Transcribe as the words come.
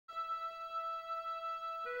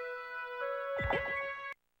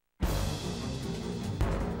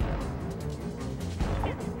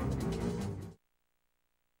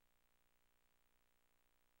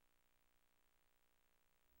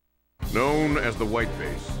Known as the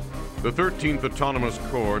Whiteface, the 13th Autonomous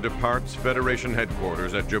Corps departs Federation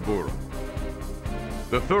headquarters at Jaburo.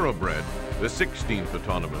 The Thoroughbred, the 16th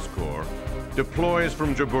Autonomous Corps, deploys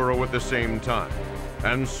from Jaburo at the same time,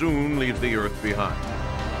 and soon leaves the Earth behind.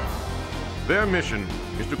 Their mission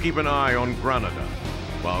is to keep an eye on Granada,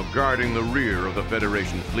 while guarding the rear of the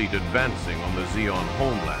Federation fleet advancing on the Zeon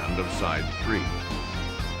homeland of Side 3.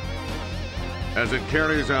 As it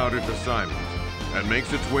carries out its assignment, and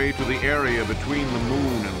makes its way to the area between the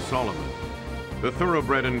Moon and Solomon, the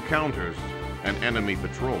Thoroughbred encounters an enemy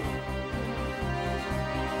patrol.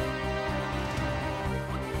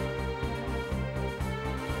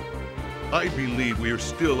 I believe we are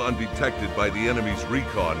still undetected by the enemy's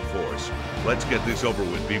recon force. Let's get this over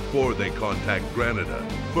with before they contact Granada.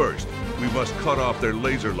 First, we must cut off their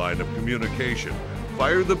laser line of communication.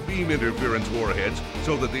 Fire the beam interference warheads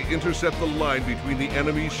so that they intercept the line between the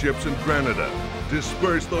enemy's ships and Granada.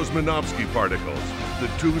 Disperse those Minovsky particles. The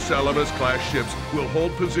two Salamis-class ships will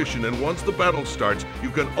hold position, and once the battle starts, you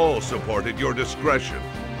can all support at your discretion.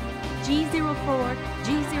 G04,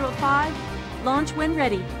 G05, launch when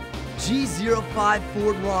ready. G05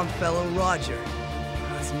 Ford Longfellow, roger.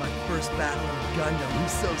 This is my first battle in Gundam. I'm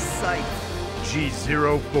so psyched.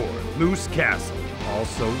 G04, Moose Castle,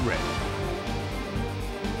 also ready.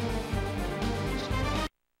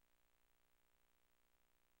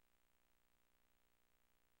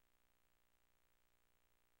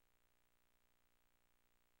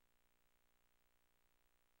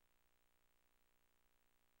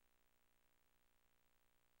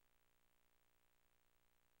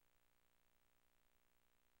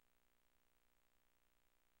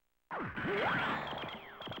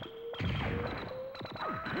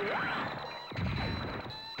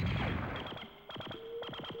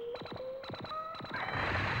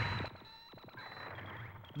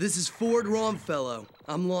 This is Ford Longfellow.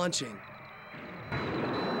 I'm launching.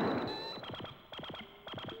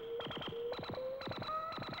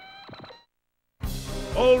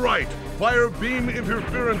 All right, fire beam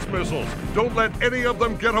interference missiles. Don't let any of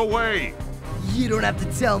them get away. You don't have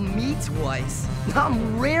to tell me twice.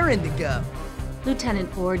 I'm raring to go.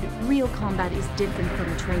 Lieutenant Ford, real combat is different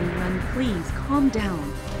from a training run. Please, calm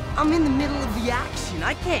down. I'm in the middle of the action.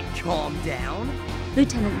 I can't calm down.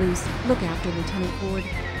 Lieutenant Luce, look after Lieutenant Ford.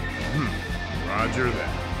 Roger that.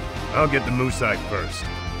 I'll get the Moosite first.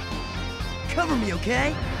 Cover me,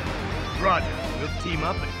 okay? Roger. We'll team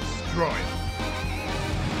up and destroy it.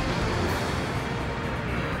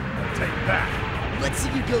 I'll take that. Let's see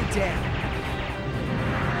you go down.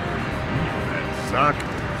 That Zaku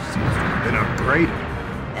seems to have been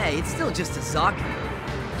upgraded. Hey, it's still just a Zaku.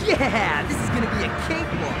 Yeah, this is gonna be a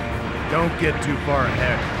cakewalk. Don't get too far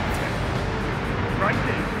ahead. Right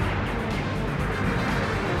there.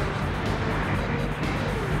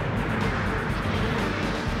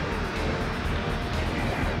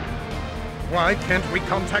 Why can't we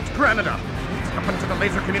contact Granada? What's happened to the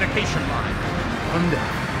laser communication line? Gundam.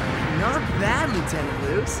 Not bad, Lieutenant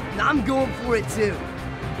Luce. I'm going for it, too.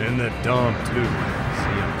 And the Dom, too.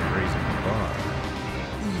 See how crazy you are.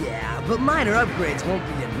 Yeah, but minor upgrades won't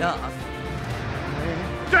be enough.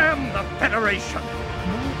 Damn the Federation!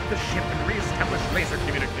 Move the ship and re-establish laser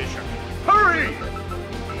communication. Hurry!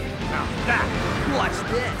 Now that! Watch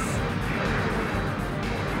this.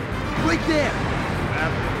 Right there.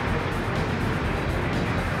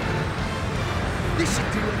 This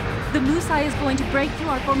should do it. The Musai is going to break through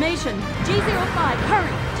our formation. G05,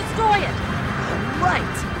 hurry! Destroy it!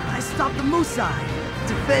 Right! I stopped the Musai.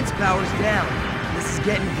 Defense power's down. This is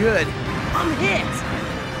getting good. I'm hit!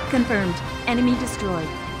 Confirmed. Enemy destroyed.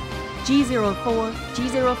 G04,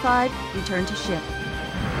 G05, return to ship.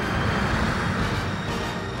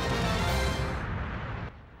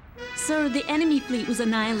 Sir, the enemy fleet was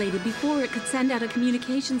annihilated before it could send out a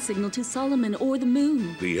communication signal to Solomon or the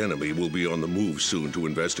Moon. The enemy will be on the move soon to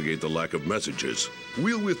investigate the lack of messages.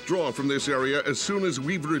 We'll withdraw from this area as soon as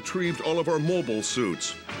we've retrieved all of our mobile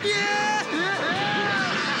suits.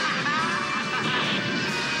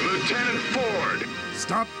 Lieutenant Ford!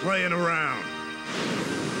 Stop playing around.